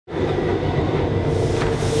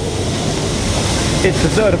It's the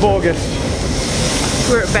 3rd of August.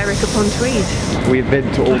 We're at Berwick-Upon-Tweed. We've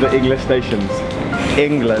been to all the English stations.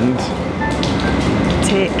 England.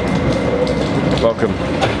 Tick. Welcome.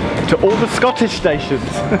 To all the Scottish stations.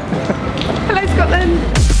 Hello, Scotland.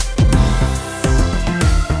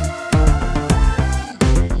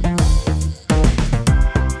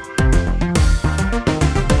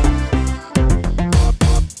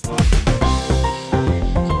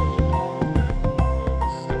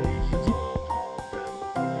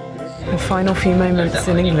 The final few moments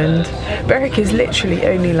in England. Berwick is literally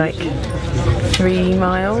only like 3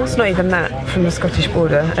 miles, not even that, from the Scottish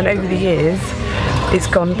border, and over the years it's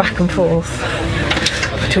gone back and forth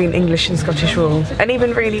between English and Scottish rule. And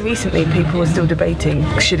even really recently people were still debating,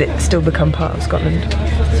 should it still become part of Scotland?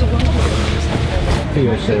 You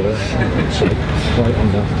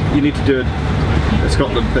need to do a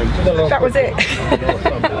Scotland thing. That was it.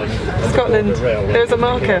 Scotland. There was a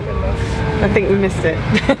marker. I think we missed it.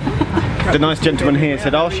 The nice gentleman here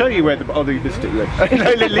said, "I'll show you where the no,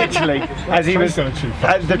 literally, as he was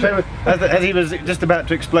as he was just about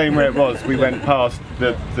to explain where it was, we went past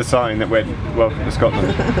the sign that went "Welcome to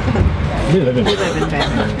Scotland." We live in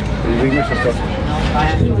English or Scottish?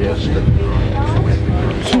 Yes.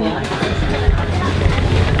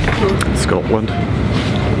 Scotland.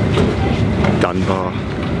 Dunbar.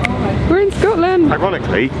 We're in Scotland.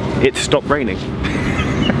 Ironically, it stopped raining.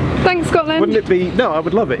 Thanks, Scotland. Wouldn't it be? No, I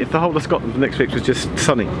would love it if the whole of Scotland for next week was just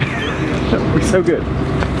sunny. That would be so good.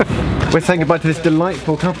 We're saying goodbye to this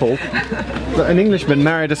delightful couple. An Englishman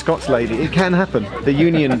married a Scots lady. It can happen. The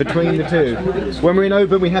union between the two. When we're in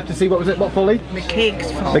Oban, we have to see, what was it? What folly?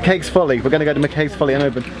 McCaig's Folly. McCaig's Folly. We're going to go to McCaig's Folly in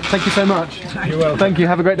Oban. Thank you so much. You're welcome. Thank you.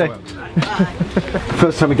 Have a great day.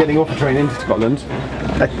 First time we're getting off the train into Scotland.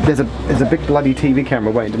 There's a big bloody TV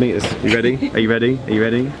camera waiting to meet us. You ready? Are you ready? Are you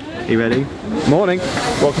ready? Are you ready? Morning.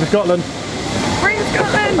 Welcome to Scotland. We're in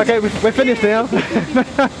Scotland. Okay, we're finished now.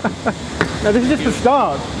 No, this is just the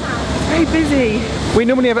start. Very busy. We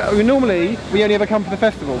only ever come for the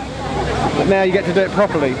festival, but now you get to do it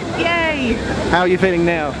properly. Yay. How are you feeling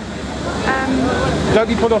now? Don't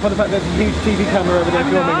be put off by the fact there's a huge TV camera over there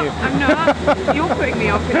filming you. I'm not. You're putting me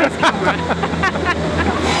off with this camera.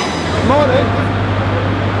 Morning.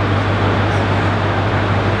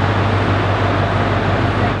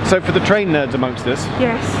 So for the train nerds amongst us,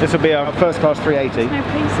 Yes. this will be our first class 380. No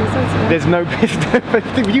paces, There's no paces.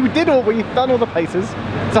 You've done all the paces.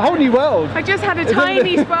 It's a whole new world. I just had a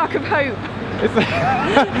tiny spark of hope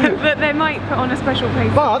that they might put on a special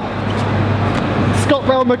pace. But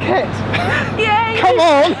ScotRail Maquette. Yay! Come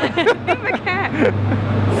on! Maquette.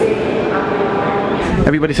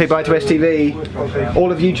 Everybody say bye to STV.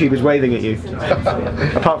 All of YouTube is waving at you.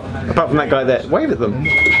 apart from that guy there. Wave at them.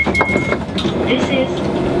 This is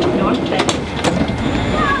Northwest.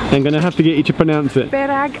 I'm going to have to get you to pronounce it.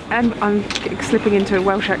 Berag, and I'm slipping into a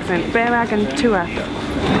Welsh accent. Berag and Tua.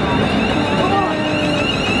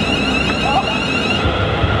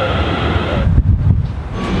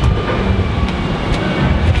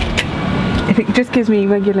 If it just gives me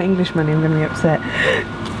regular English money, I'm going to be upset.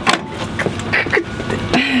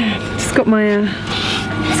 Just got my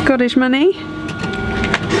Scottish money.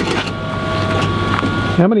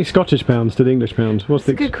 How many Scottish pounds to the English pound? What's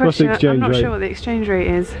the Good question. exchange I'm not rate? sure what the exchange rate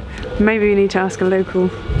is. Maybe we need to ask a local.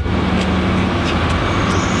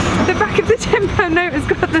 The back of the £10 note has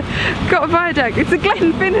got a viaduct. It's a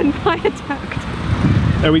Glenfinnan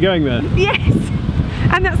viaduct. Are we going there? Yes,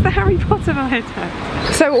 and that's the Harry Potter viaduct.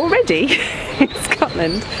 So already in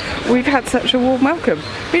Scotland, we've had such a warm welcome.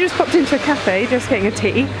 We just popped into a cafe, just getting a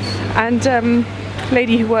tea, and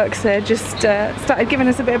lady who works there just started giving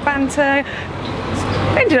us a bit of banter.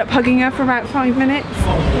 Ended up hugging her for about 5 minutes.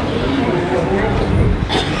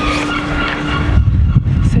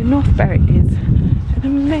 So North Berwick is an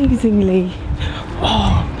amazingly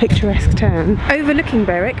picturesque town. Overlooking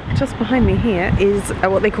Berwick, just behind me here, is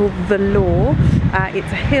what they call the Law.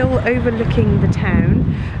 It's a hill overlooking the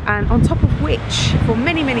town, and on top of which, for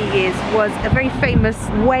many, many years, was a very famous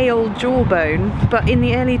whale jawbone. But in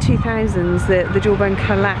the early 2000s, the jawbone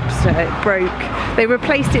collapsed, it broke. They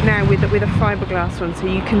replaced it now with a fiberglass one, so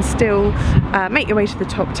you can still make your way to the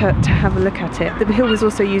top to have a look at it. The hill was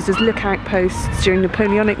also used as lookout posts during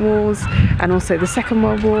Napoleonic Wars and also the Second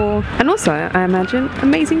World War, and also, I imagine,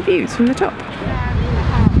 amazing views from the top.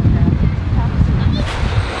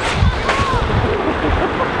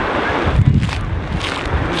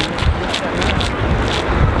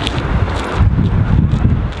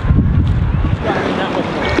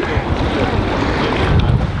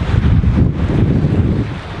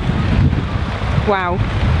 Wow.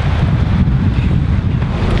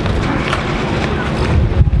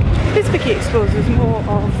 This Vicky Explores was more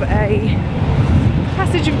of a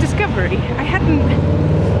passage of discovery.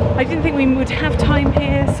 I didn't think we would have time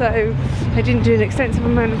here, so I didn't do an extensive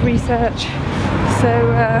amount of research. So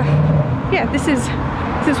yeah, this is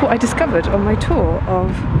what I discovered on my tour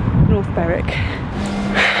of North Berwick.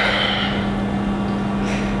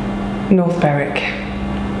 North Berwick.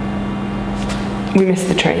 We missed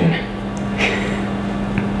the train.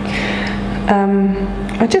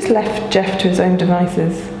 I just left Jeff to his own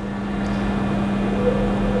devices.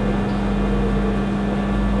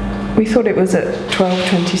 We thought it was at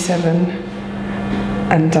 12:27,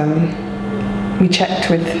 and we checked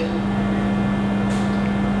with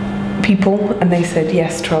people and they said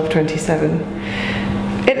yes, 12:27.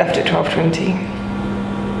 It left at 12:20.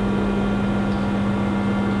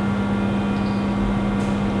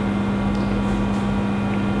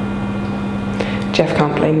 Jeff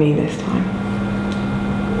can't blame me this time.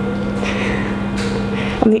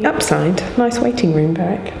 On the upside, nice waiting room,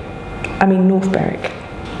 Berwick. I mean North Berwick.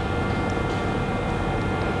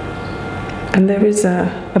 And there is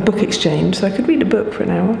a book exchange, so I could read a book for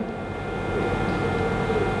an hour.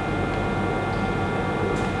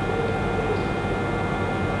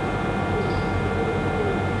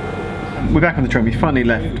 We're back on the train. We finally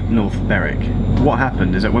left North Berwick. What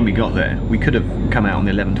happened is that when we got there, we could have come out on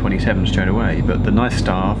the 11:27 straight away, but the nice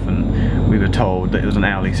staff and we were told that it was an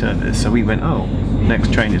hourly service, so we went, oh,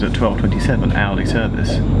 next train is at 12:27, hourly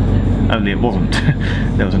service. Only it wasn't.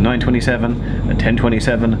 There was a 9:27, a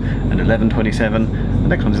 10:27, an 11:27. The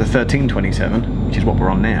next one is a 13:27, which is what we're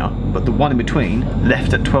on now. But the one in between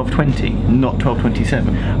left at 12:20, not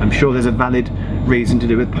 12:27. I'm sure there's a valid reason to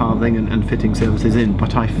do with pathing and fitting services in,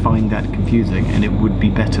 but I find that confusing, and it would be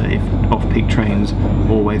better if off-peak trains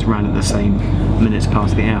always ran at the same minutes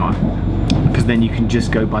past the hour, because then you can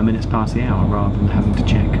just go by minutes past the hour rather than having to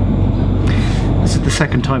check. This is the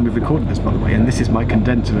second time we've recorded this, by the way, and this is my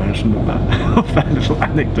condensed version of that little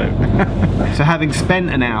anecdote. So having spent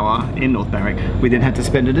an hour in North Berwick, we then had to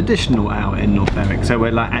spend an additional hour in North Berwick. So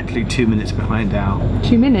we're like actually 2 minutes behind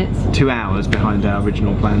 2 minutes? 2 hours behind our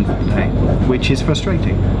original plan for the day, which is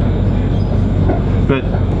frustrating. But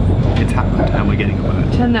it's happened and we're getting on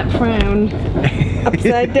with it. Turn that frown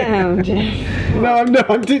upside down, Jeff. No,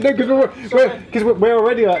 because we're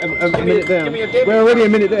already like a minute down. We're already a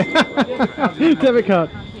minute down. Debit card.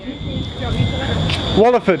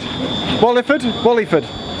 Walliford.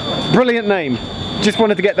 Brilliant name. Just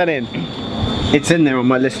wanted to get that in. It's in there on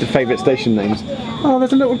my list of favourite station names. Oh,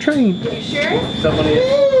 there's a little train. Are you sure? Somebody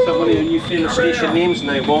of new famous station names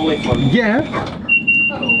now, Walliford. Yeah.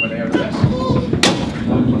 Over there, yes.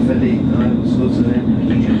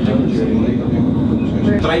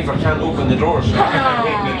 The driver can't open the doors. The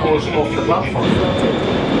doors off the platform.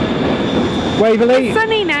 Waverley. It's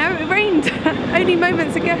sunny now, it rained only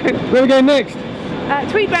moments ago. Where are we going next?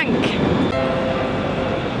 Tweedbank.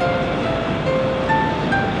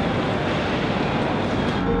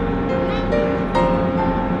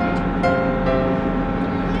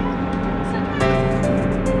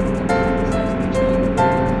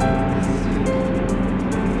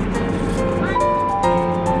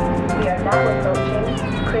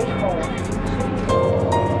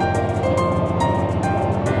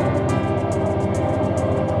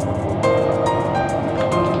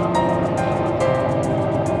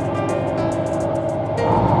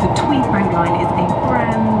 Tweedbank line is a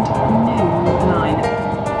brand new line.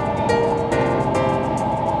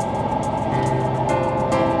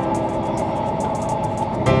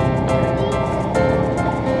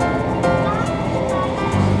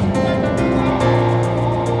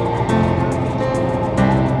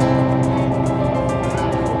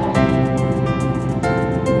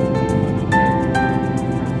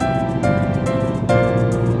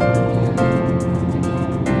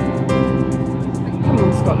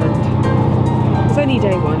 It's only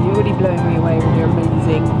day one, you're already blowing me away with your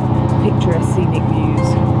amazing, picturesque scenic views.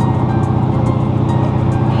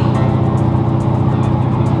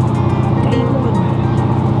 Day one.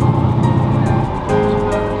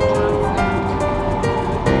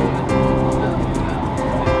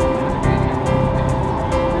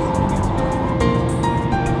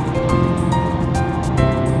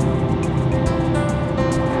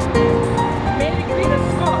 Many Queen of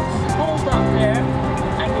Scots hold up there,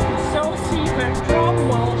 and you can still see where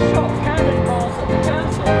Cromwell shot cannonballs at the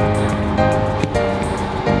castle.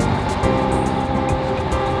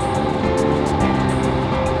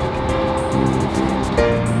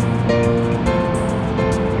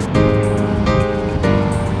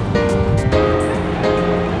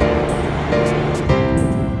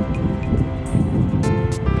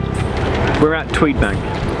 We're at Tweedbank.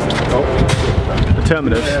 the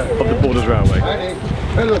terminus of the Borders Railway.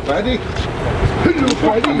 Hello, Paddy. Hello,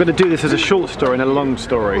 Paddy. I'm going to do this as a short story and a long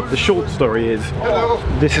story. The short story is,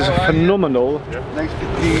 this is a phenomenal... Nice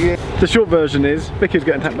to see you. The short version is, Vicky's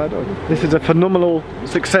getting attacked by a dog. This is a phenomenal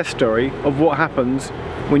success story of what happens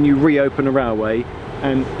when you reopen a railway,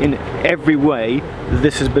 and in every way,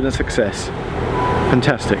 this has been a success.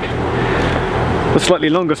 Fantastic. The slightly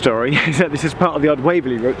longer story is that this is part of the old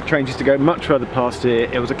Waverley route. The trains used to go much further past here.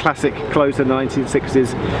 It was a classic closed in the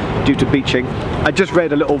 1960s due to beaching. I just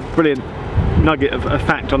read a little brilliant nugget of a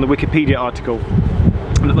fact on the Wikipedia article.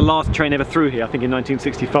 And that the last train ever through here, I think in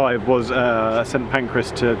 1965, was St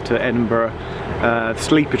Pancras to Edinburgh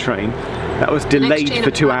sleeper train. That was delayed for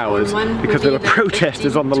 2 hours because there were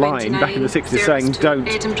protesters on the line back in the 60s saying don't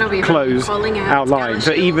close our line.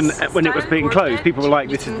 So even when it was being closed, people were like,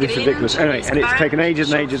 this is ridiculous. Anyway, and it's taken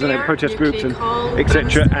ages and ages, and then protest groups and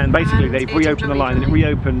etc. And basically they've reopened the line, and it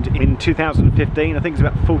reopened in 2015. I think it's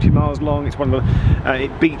about 40 miles long. It's one of the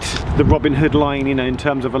it beats the Robin Hood line, you know, in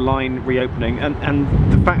terms of a line reopening. And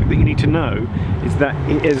the fact that you need to know is that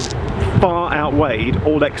it has far outweighed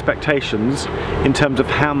all expectations in terms of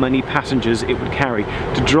how many passengers it would carry.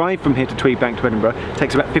 To drive from here to Tweedbank to Edinburgh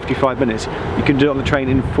takes about 55 minutes. You can do it on the train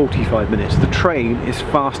in 45 minutes. The train is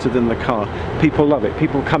faster than the car. People love it.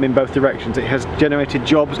 People come in both directions. It has generated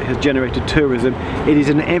jobs, it has generated tourism. It is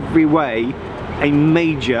in every way a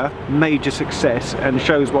major success, and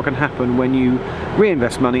shows what can happen when you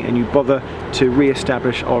reinvest money and you bother to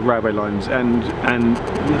re-establish our railway lines. And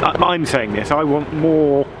I'm saying this, I want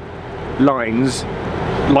more lines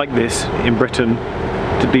like this in Britain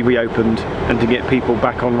to be reopened and to get people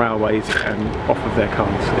back on railways and off of their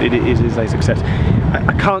cars. It is a success.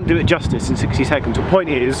 I can't do it justice in 60 seconds. The point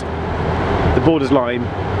is, the Borders line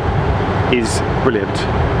is brilliant.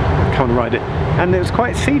 Come and ride it. And it was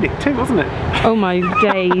quite scenic too, wasn't it? Oh my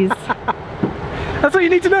days. That's all you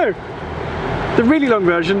need to know. The really long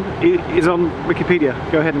version is on Wikipedia.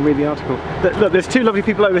 Go ahead and read the article. Look, there's two lovely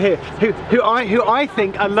people over here who I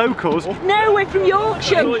think are locals. No, we're from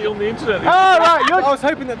Yorkshire. I saw you on the internet. Oh right, I was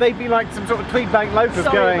hoping that they'd be like some sort of Tweedbank locals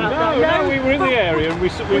going. No, we were in the area, and we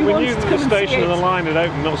knew that the station and the line had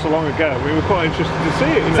opened not so long ago. We were quite interested to see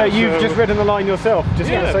it. You know, so you've just ridden the line yourself, just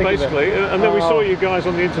for the sake basically. of it. And then we saw you guys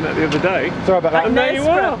on the internet the other day. Sorry about that. And there you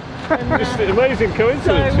are. Just an amazing coincidence.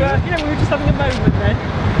 So, you know, we were just having a moment then.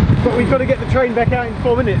 But we've got to get the train back out in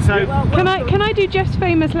 4 minutes. So Can I do Jeff's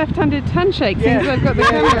famous left-handed handshake since I've got the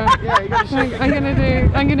camera? Yeah, you got to shake it.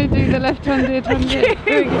 I'm gonna do the left-handed handshake.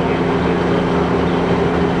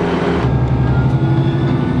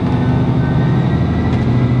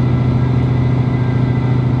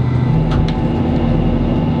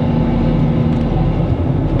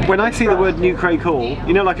 When I see the word New Craig Hall,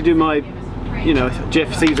 you know, like I do my, you know,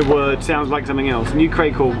 Jeff sees a word, sounds like something else. New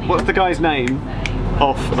Craig Hall. What's the guy's name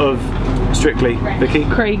off of Strictly, Vicky?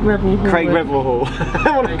 Craig Revel Hall. Craig Revel Hall.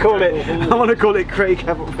 I want to call it Craig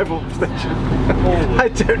Revel Station. I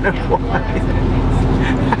don't know why.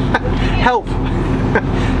 Help!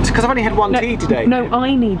 It's because I've only had one tea today. No,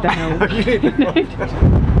 I need the help. You need the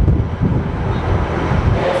help.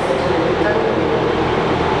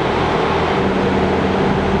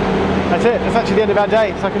 That's it, that's actually the end of our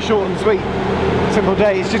day. It's like a short and sweet, simple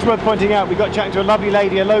day. It's just worth pointing out, we got chatting to a lovely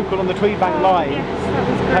lady, a local on the Tweedbank line. Yes, that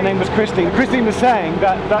was great. Her name was Christine. Christine was saying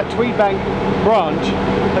that Tweedbank branch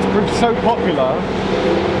has proved so popular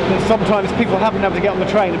that sometimes people haven't been able to get on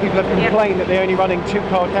the train, and people have complained that they're only running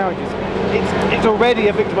 2-car carriages. It's already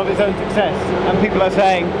a victim of its own success, and people are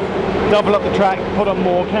saying double up the track, put on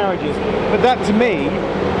more carriages. But that to me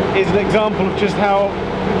is an example of just how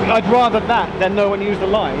I'd rather that than no one use the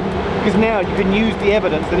line, because now you can use the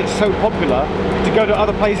evidence that it's so popular to go to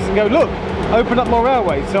other places and go, look, open up more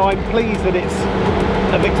railways. So I'm pleased that it's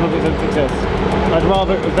a victim of its own success. I'd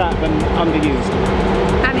rather it was that than underused.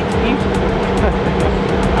 And it's beautiful.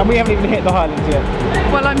 And we haven't even hit the Highlands yet.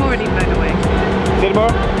 Well, I'm already blown away. See you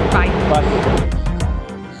tomorrow? Bye. Bye.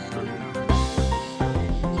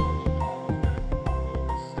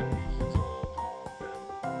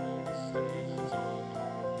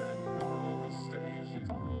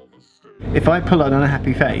 If I pull on an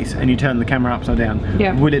unhappy face and you turn the camera upside down,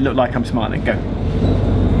 will it look like I'm smiling? Go.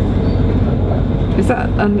 Is that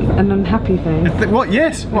an unhappy face? What?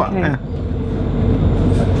 Yes. What? Okay.